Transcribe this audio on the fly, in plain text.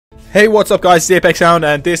Hey, what's up guys, it's Apex Sound,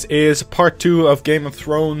 and this is part 2 of Game of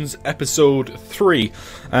Thrones episode 3.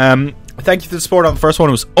 Thank you for the support on the first one.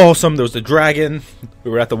 It was awesome. There was the dragon,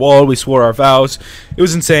 we were at the wall, we swore our vows. It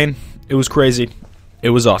was insane, it was crazy,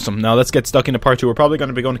 it was awesome. Now let's get stuck into part 2. We're probably going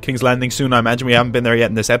to be going to King's Landing soon. I imagine we haven't been there yet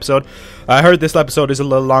in this episode. I heard this episode is a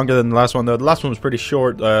little longer than the last one though. The last one was pretty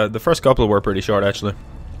short, the first couple were pretty short actually.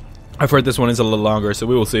 I've heard this one is a little longer, so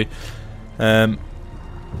we will see.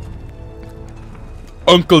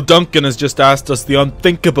 Uncle Duncan has just asked us the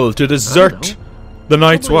unthinkable to desert the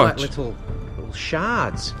Night's Watch. Like little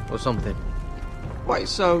shards or something. Wait,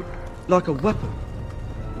 so like a weapon?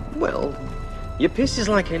 Well, your piss is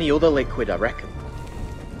like any other liquid, I reckon.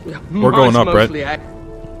 We're going up, Brett.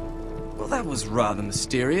 Well, that was rather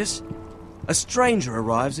mysterious. A stranger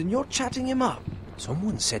arrives and you're chatting him up.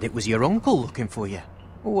 Someone said it was your uncle looking for you.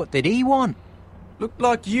 What did he want? Looked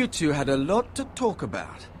like you two had a lot to talk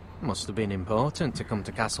about. Must have been important to come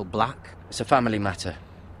to Castle Black. It's a family matter.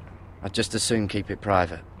 I'd just as soon keep it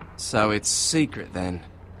private. So it's secret then?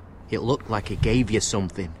 It looked like he gave you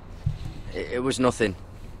something. It was nothing.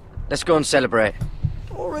 Let's go and celebrate.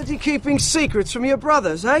 Already keeping secrets from your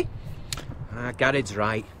brothers, eh? Garrett's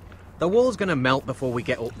right. The wall's gonna melt before we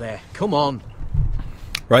get up there. Come on.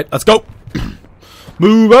 Right, let's go.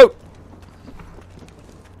 Move out.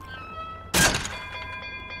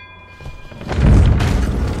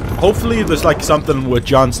 Hopefully there's like something with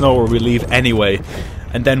Jon Snow where we leave anyway,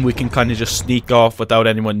 and then we can kind of just sneak off without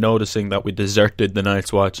anyone noticing that we deserted the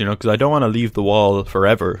Night's Watch, you know, because I don't want to leave the wall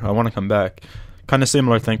forever. I want to come back. Kind of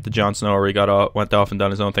similar thing to Jon Snow where he went off and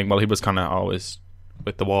done his own thing. Well, he was kind of always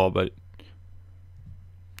with the wall, but,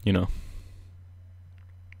 you know,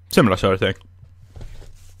 similar sort of thing.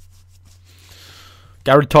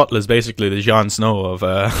 Garrett Tuttle is basically the Jon Snow of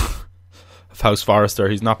House Forrester.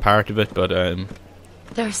 He's not part of it, but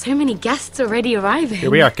there are so many guests already arriving.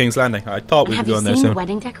 here we are, King's Landing. I thought we'd be going there soon. Have you seen the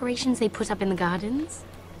wedding decorations they put up in the gardens?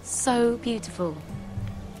 So beautiful.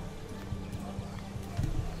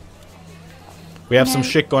 We have some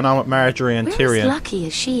shit going on with Marjorie and we're Tyrion. As lucky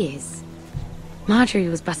as she is. Marjorie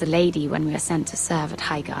was but a lady when we were sent to serve at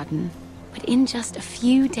Highgarden. But in just a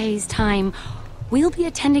few days' time, we'll be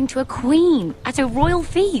attending to a queen at a royal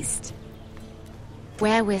feast.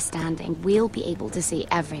 Where we're standing, we'll be able to see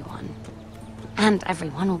everyone. And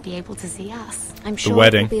everyone will be able to see us. I'm sure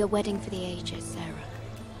wedding. It will be a wedding for the ages, Sarah.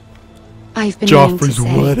 I've been known to Joffrey's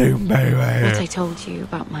say wedding, baby. what I told you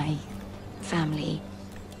about my family.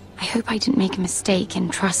 I hope I didn't make a mistake in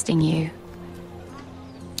trusting you.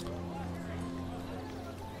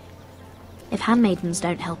 If handmaidens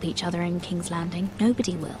don't help each other in King's Landing,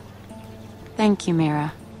 nobody will. Thank you,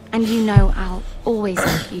 Mira. And you know I'll always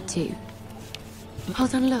help you too.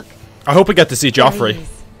 Hold on, look. I hope we get to see There he Joffrey.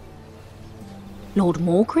 is. Lord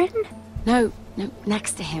Morgrin? No,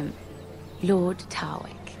 next to him. Lord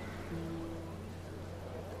Tarwick.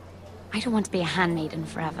 I don't want to be a handmaiden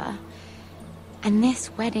forever. And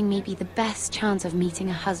this wedding may be the best chance of meeting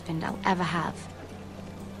a husband I'll ever have.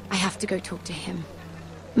 I have to go talk to him.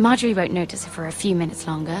 Marjorie won't notice it for a few minutes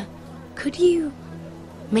longer. Could you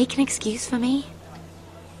make an excuse for me?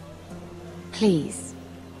 Please.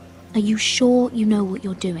 Are you sure you know what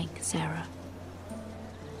you're doing, Sarah?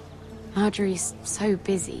 Marjorie's so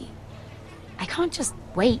busy. I can't just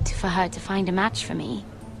wait for her to find a match for me.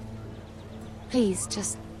 Please,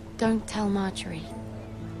 just don't tell Marjorie.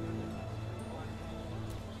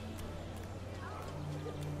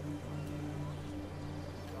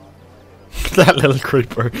 That little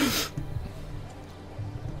creeper.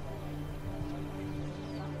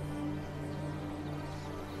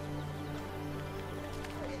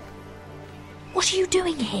 What are you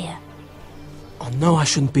doing here? Oh no, I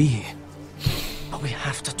shouldn't be here. But we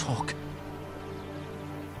have to talk.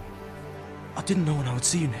 I didn't know when I would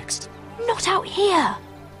see you next. Not out here!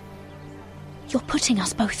 You're putting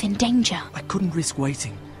us both in danger. I couldn't risk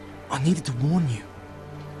waiting. I needed to warn you.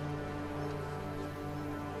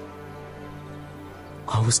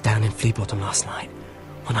 I was down in Fleabottom last night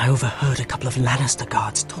when I overheard a couple of Lannister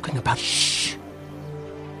guards talking about... Shh!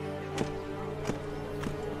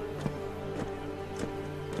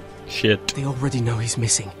 Shit. They already know he's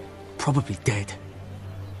missing. Probably dead.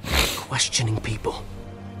 Questioning people.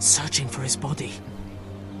 Searching for his body.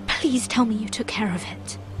 Please tell me you took care of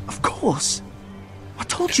it. Of course! I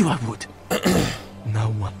told you I would. No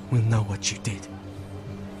one will know what you did.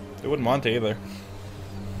 They wouldn't want to either.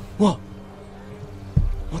 What?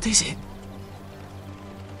 What is it?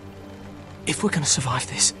 If we're gonna survive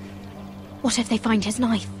this... What if they find his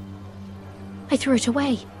knife? I threw it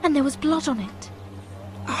away, and there was blood on it.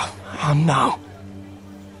 Oh no.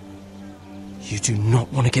 You do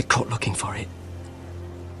not want to get caught looking for it.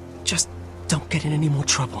 Just don't get in any more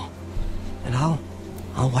trouble. And I'll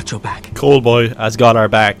watch your back. Cold boy has got our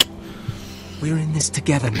back. We're in this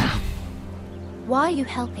together now. Why are you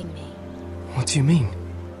helping me? What do you mean?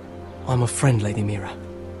 I'm a friend, Lady Mira.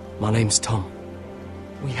 My name's Tom.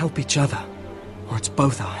 We help each other, or it's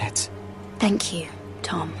both our heads. Thank you,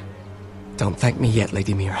 Tom. Don't thank me yet,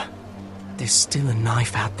 Lady Mira. There's still a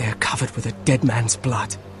knife out there covered with a dead man's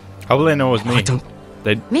blood. How will they know it's me? I don't...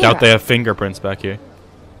 They Mira. doubt they have fingerprints back here.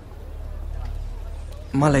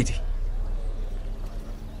 My lady.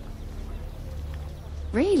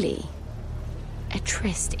 Really? A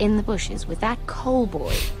tryst in the bushes with that coal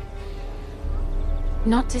boy?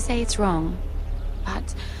 Not to say it's wrong,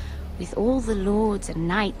 but with all the lords and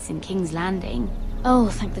knights in King's Landing... Oh,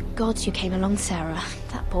 thank the gods you came along, Sarah.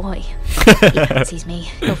 That boy. He fancies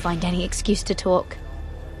me. He'll find any excuse to talk.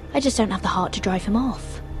 I just don't have the heart to drive him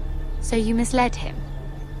off. So you misled him?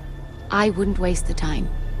 I wouldn't waste the time.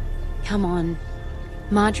 Come on.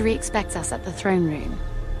 Marjorie expects us at the throne room.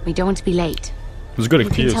 We don't want to be late. It was a good You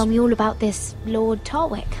can excuse. tell me all about this Lord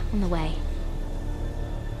Tarwick on the way.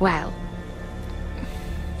 Well,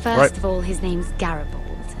 first Right. of all, his name's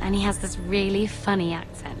Garibald, and he has this really funny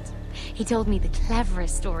accent. He told me the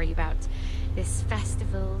cleverest story about this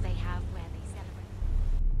festival they have where they celebrate...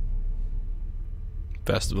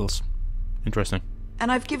 Festivals. Interesting.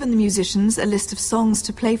 And I've given the musicians a list of songs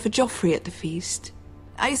to play for Joffrey at the feast.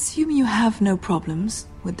 I assume you have no problems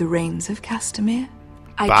with the Rains of Castamere?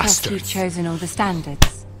 I trust Bastards. you've chosen all the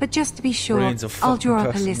standards. But just to be sure, Reigns of I'll fucking draw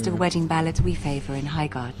up a list Castamere. of wedding ballads we favour in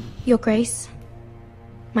Highgarden. Your Grace,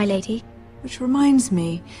 my lady. Which reminds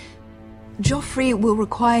me, Joffrey will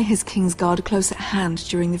require his Kingsguard close at hand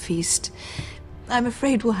during the feast. I'm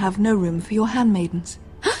afraid we'll have no room for your handmaidens.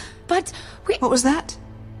 But we... What was that?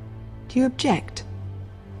 Do you object?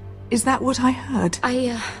 Is that what I heard?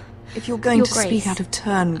 If you're going Your to Grace, speak out of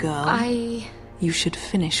turn, girl, I... you should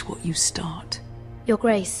finish what you start. Your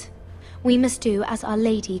Grace, we must do as Our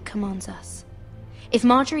Lady commands us. If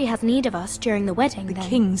Marjorie has need of us during the wedding, The then...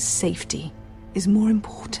 king's safety is more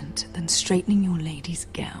important than straightening your lady's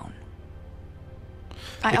gown.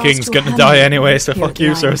 The king's gonna die anyway, so fuck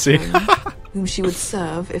you, Cersei. Whom she would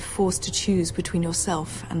serve if forced to choose between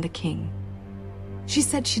yourself and the king. She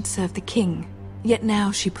said she'd serve the king, yet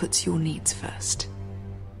now she puts your needs first.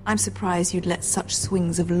 I'm surprised you'd let such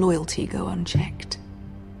swings of loyalty go unchecked.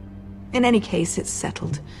 In any case, it's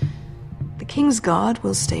settled. The Kingsguard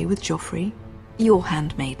will stay with Joffrey. Your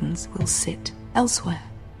handmaidens will sit elsewhere.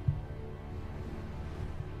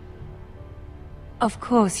 Of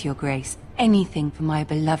course, Your Grace. Anything for my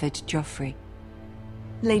beloved Joffrey.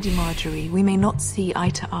 Lady Marjorie, we may not see eye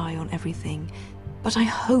to eye on everything, but I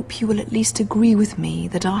hope you will at least agree with me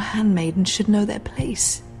that our handmaidens should know their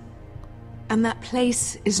place. And that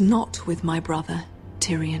place is not with my brother,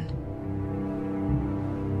 Tyrion.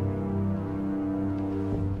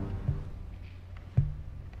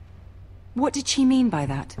 What did she mean by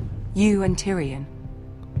that? You and Tyrion?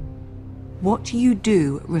 What you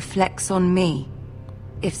do reflects on me.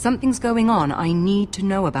 If something's going on, I need to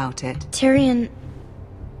know about it. Tyrion...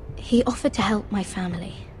 he offered to help my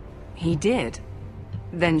family. He did?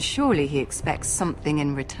 Then surely he expects something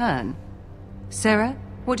in return. Sarah,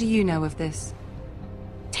 what do you know of this?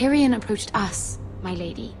 Tyrion approached us, my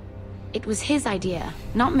lady. It was his idea,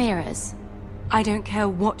 not Mira's. I don't care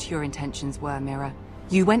what your intentions were, Mira.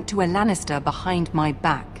 You went to a Lannister behind my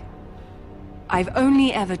back. I've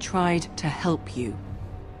only ever tried to help you.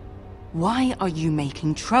 Why are you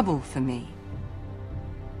making trouble for me?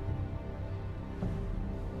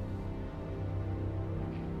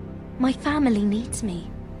 My family needs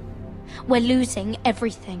me. We're losing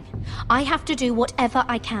everything. I have to do whatever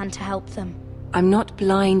I can to help them. I'm not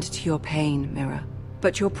blind to your pain, Mira.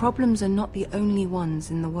 But your problems are not the only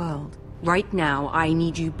ones in the world. Right now, I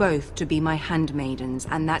need you both to be my handmaidens,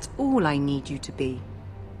 and that's all I need you to be.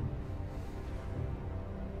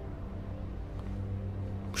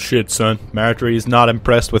 Shit, son. Marjorie is not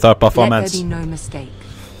impressed with our Let there performance. be no mistake.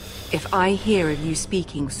 If I hear of you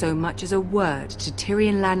speaking so much as a word to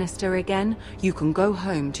Tyrion Lannister again, you can go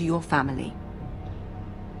home to your family.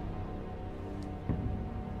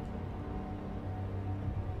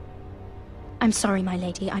 I'm sorry, my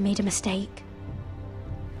lady. I made a mistake.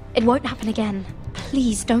 It won't happen again.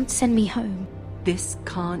 Please don't send me home. This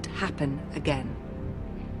can't happen again.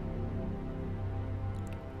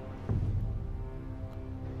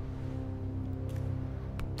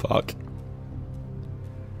 Fuck.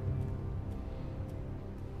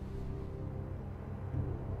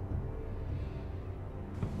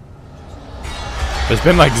 There's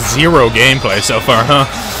been like zero gameplay so far, huh?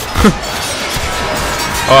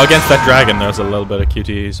 Oh, against that dragon, there's a little bit of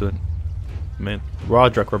QTEs, but I mean,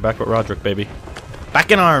 Roderick, we're back with Roderick, baby. Back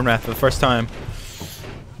in Ironrath for the first time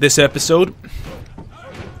this episode.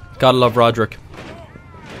 Gotta love Roderick.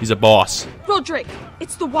 He's a boss. Roderick,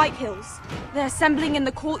 it's the White Hills. They're assembling in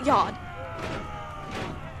the courtyard.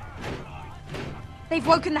 They've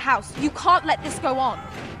woken the house. You can't let this go on.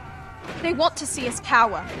 They want to see us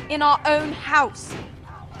cower in our own house.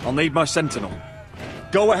 I'll need my sentinel.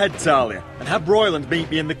 Go ahead, Talia, and have Royland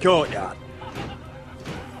meet me in the courtyard.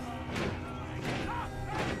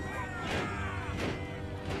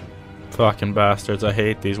 Fucking bastards, I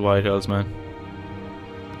hate these White Hills, man.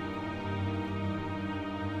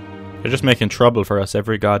 They're just making trouble for us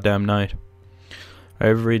every goddamn night.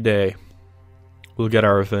 Every day. We'll get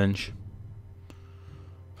our revenge.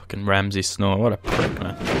 Fucking Ramsay Snow, what a prick,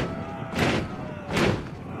 man.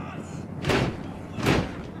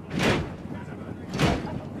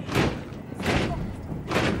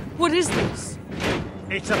 What is this?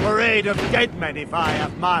 It's a parade of dead men if I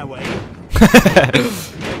have my way.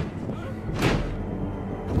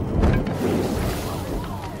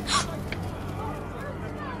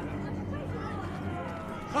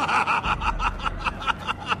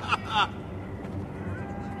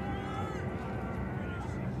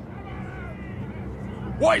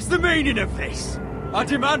 What is the meaning of this? I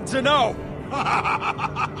demand to know.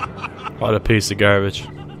 What a piece of garbage.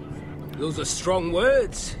 Those are strong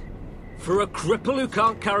words. For a cripple who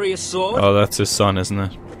can't carry a sword? Oh, that's his son, isn't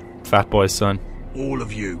it? Fat boy's son. All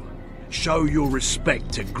of you, show your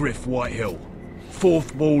respect to Griff Whitehill,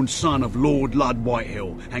 fourth-born son of Lord Ludd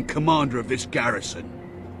Whitehill and commander of this garrison.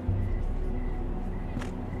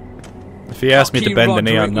 If he asked me to bend the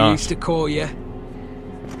knee, I'm We not. used to call you.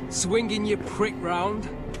 Swinging your prick round,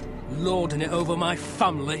 lording it over my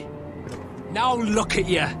family. Now look at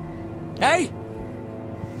you. Hey?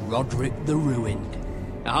 Roderick the Ruined.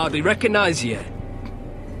 I hardly recognise you.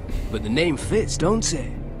 But the name fits, don't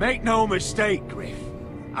it? Make no mistake, Griff.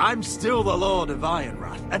 I'm still the Lord of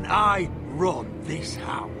Ironrath, and I run this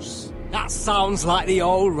house. That sounds like the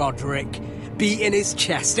old Roderick, beating his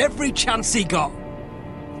chest every chance he got.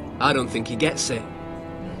 I don't think he gets it.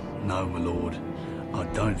 No, my lord. I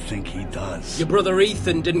don't think he does. Your brother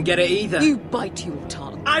Ethan didn't get it either. You bite your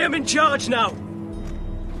tongue. I am in charge now!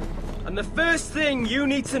 And the first thing you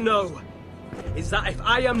need to know is that if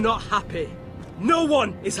I am not happy, no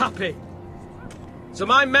one is happy. So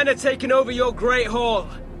my men are taking over your Great Hall.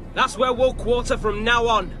 That's where we'll quarter from now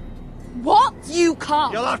on. What? You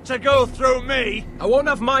can't. You'll have to go through me. I won't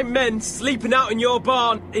have my men sleeping out in your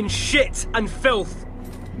barn in shit and filth.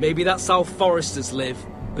 Maybe that's how foresters live,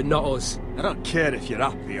 but not us. I don't care if you're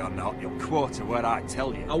happy or not, you'll quarter where I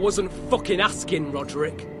tell you. I wasn't fucking asking,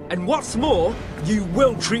 Roderick. And what's more, you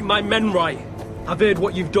will treat my men right. I've heard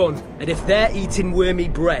what you've done, and if they're eating wormy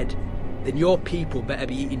bread, then your people better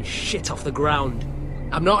be eating shit off the ground.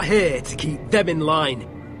 I'm not here to keep them in line.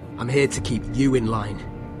 I'm here to keep you in line.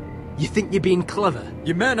 You think you're being clever?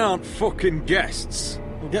 Your men aren't fucking guests.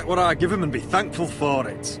 They'll get what I give them and be thankful for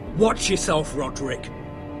it. Watch yourself, Roderick.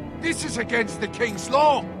 This is against the King's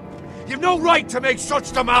law. You've no right to make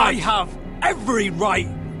such demands. I have every right.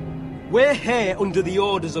 We're here under the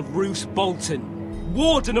orders of Roose Bolton,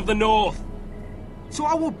 Warden of the North. So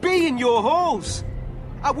I will be in your halls.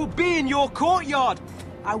 I will be in your courtyard.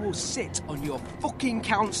 I will sit on your fucking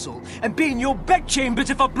council and be in your bedchambers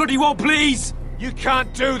if I bloody well please. You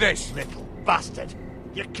can't do this, little bastard.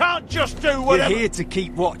 You can't just do whatever. You're here to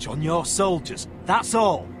keep watch on your soldiers. That's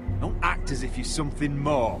all. Don't act as if you're something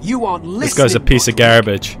more. You aren't listening. This guy's a piece of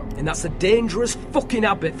garbage. And that's a dangerous fucking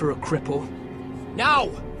habit for a cripple. Now,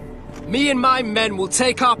 me and my men will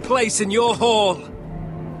take our place in your hall.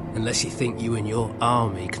 Unless you think you and your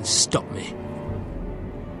army can stop me.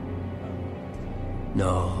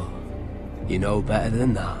 No, you know better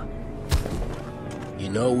than that. You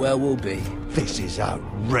know where we'll be. This is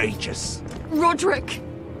outrageous. Roderick,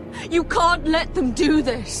 you can't let them do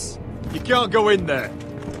this. You can't go in there.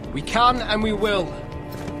 We can and we will.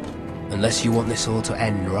 Unless you want this all to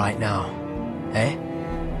end right now. Eh?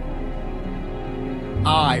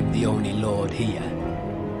 I'm the only lord here.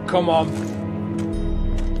 Come on.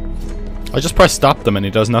 I just press stop them and he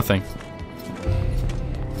does nothing.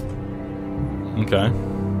 Okay.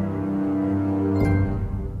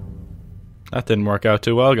 That didn't work out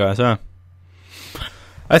too well, guys, huh?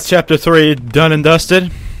 That's chapter 3 done and dusted.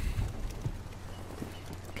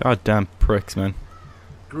 Goddamn pricks, man.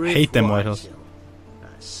 Hate them White Hills.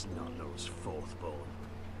 That's not those fourth-born.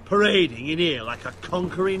 Parading in here like a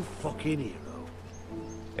conquering fucking hero.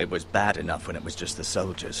 It was bad enough when it was just the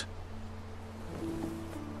soldiers.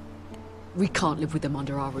 We can't live with them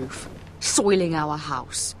under our roof. soiling our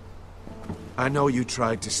house. I know you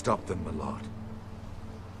tried to stop them, my lord.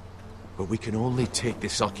 But we can only take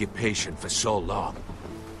this occupation for so long.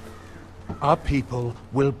 Our people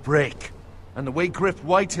will break. And the way Griff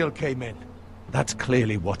Whitehill came in, that's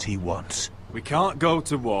clearly what he wants. We can't go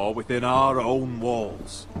to war within our own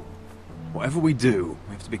walls. Whatever we do,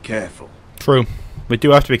 we have to be careful. True. We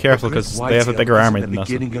do have to be careful because they have a bigger army than us.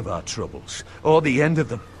 The beginning of our troubles, or the end of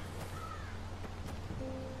them.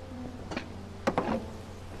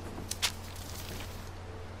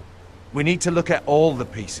 We need to look at all the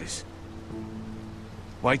pieces.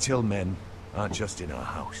 Whitehill men aren't just in our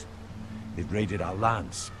house. They've raided our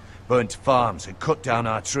lands, burnt farms and cut down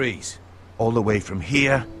our trees. All the way from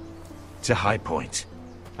here to High Point.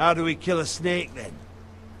 How do we kill a snake then?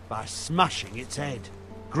 By smashing its head.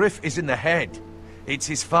 Griff isn't the head. It's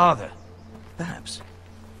his father. Perhaps.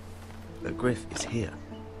 But Griff is here.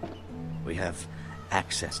 We have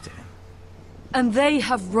access to him. And they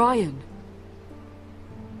have Ryan.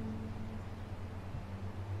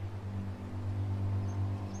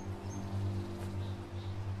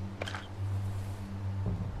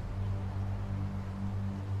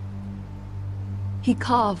 He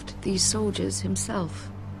carved these soldiers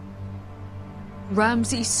himself.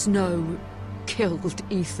 Ramsay Snow killed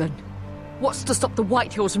Ethan. What's to stop the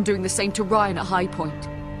Whitehills from doing the same to Ryan at High Point?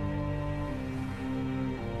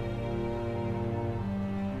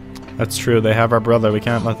 That's true, they have our brother, we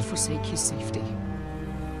can't let them forsake his safety.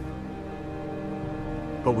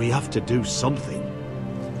 But we have to do something.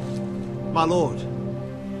 My lord,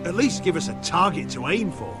 at least give us a target to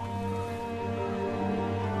aim for.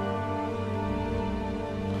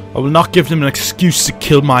 I will not give them an excuse to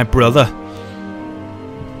kill my brother.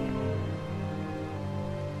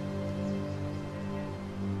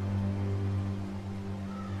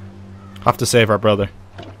 Have to save our brother.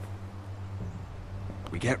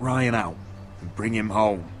 We get Ryan out and bring him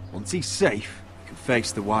home. Once he's safe, we can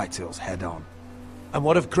face the Whitehills head on. And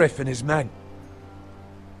what of Griff and his men?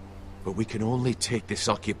 But we can only take this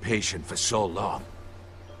occupation for so long.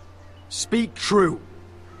 Speak true.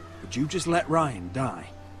 Would you just let Ryan die?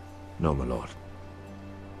 No, my lord.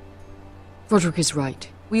 Roderick is right.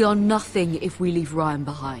 We are nothing if we leave Ryan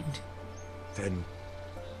behind. Then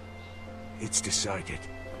it's decided.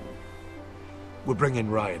 We're bringing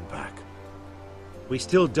Ryan back. We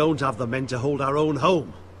still don't have the men to hold our own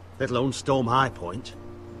home, let alone storm High Point.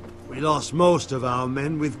 We lost most of our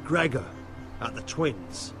men with Gregor at the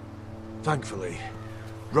Twins. Thankfully,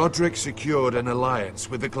 Roderick secured an alliance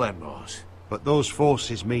with the Glenmores. But those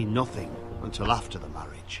forces mean nothing until after the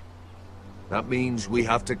marriage. That means we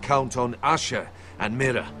have to count on Asher and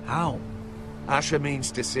Mira. How? Asher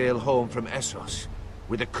means to sail home from Essos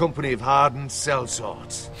with a company of hardened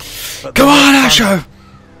sellswords. Come on, Asher!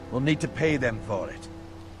 We'll need to pay them for it.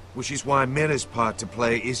 Which is why Mira's part to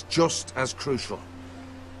play is just as crucial.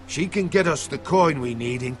 She can get us the coin we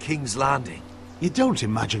need in King's Landing. You don't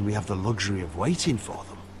imagine we have the luxury of waiting for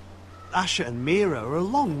them? Asher and Mira are a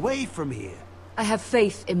long way from here. I have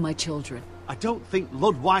faith in my children. I don't think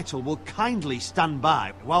Lord Whitehill will kindly stand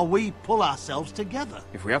by while we pull ourselves together.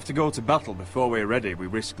 If we have to go to battle before we're ready, we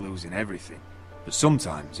risk losing everything. But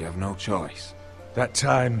sometimes you have no choice. That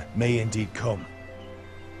time may indeed come,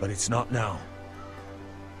 but it's not now.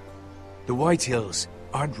 The Whitehills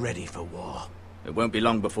aren't ready for war. It won't be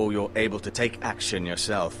long before you're able to take action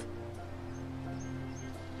yourself.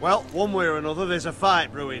 Well, one way or another there's a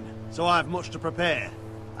fight brewing, so I have much to prepare,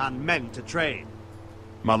 and men to train.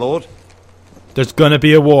 My lord? There's gonna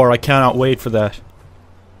be a war, I cannot wait for that.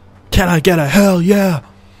 Can I get a hell yeah?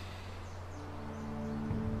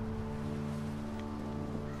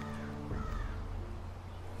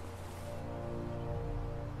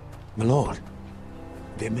 My lord,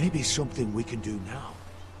 there may be something we can do now.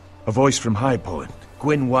 A voice from High Point,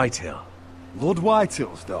 Gwyn Whitehill. Lord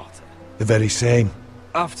Whitehill's daughter? The very same.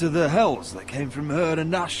 After the hells that came from her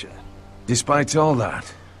and Asher? Despite all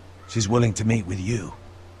that, she's willing to meet with you.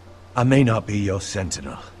 I may not be your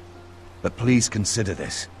sentinel, but please consider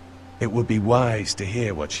this. It would be wise to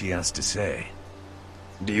hear what she has to say.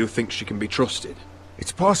 Do you think she can be trusted?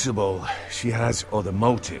 It's possible she has other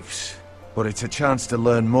motives, but it's a chance to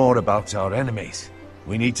learn more about our enemies.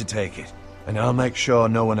 We need to take it, and I'll make sure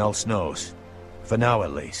no one else knows. For now,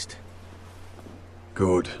 at least.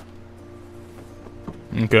 Good.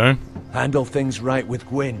 Okay. Handle things right with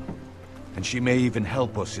Gwyn, and she may even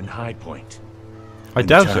help us in High Point. I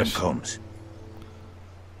doubt time it. Comes.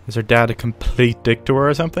 Is her dad a complete dick to her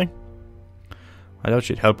or something? I doubt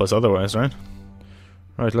she'd help us otherwise, right?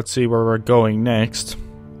 Right, let's see where we're going next.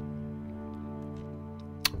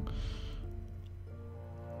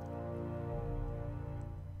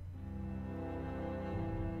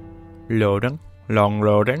 Loading. Long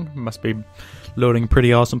loading. Must be loading a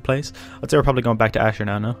pretty awesome place. I'd say we're probably going back to Asher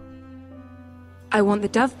now, no? I want the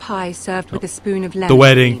dove pie served with a spoon of lemon. The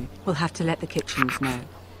wedding. Cream. We'll have to let the kitchens know.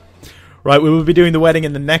 Right, we will be doing the wedding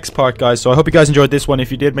in the next part, guys. So I hope you guys enjoyed this one.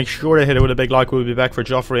 If you did, make sure to hit it with a big like. We'll be back for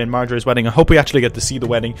Joffrey and Marjorie's wedding. I hope we actually get to see the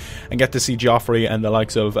wedding and get to see Joffrey and the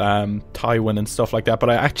likes of Tywin and stuff like that. But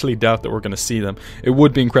I actually doubt that we're going to see them. It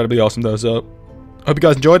would be incredibly awesome, though. So I hope you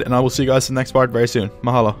guys enjoyed, and I will see you guys in the next part very soon.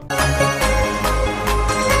 Mahalo.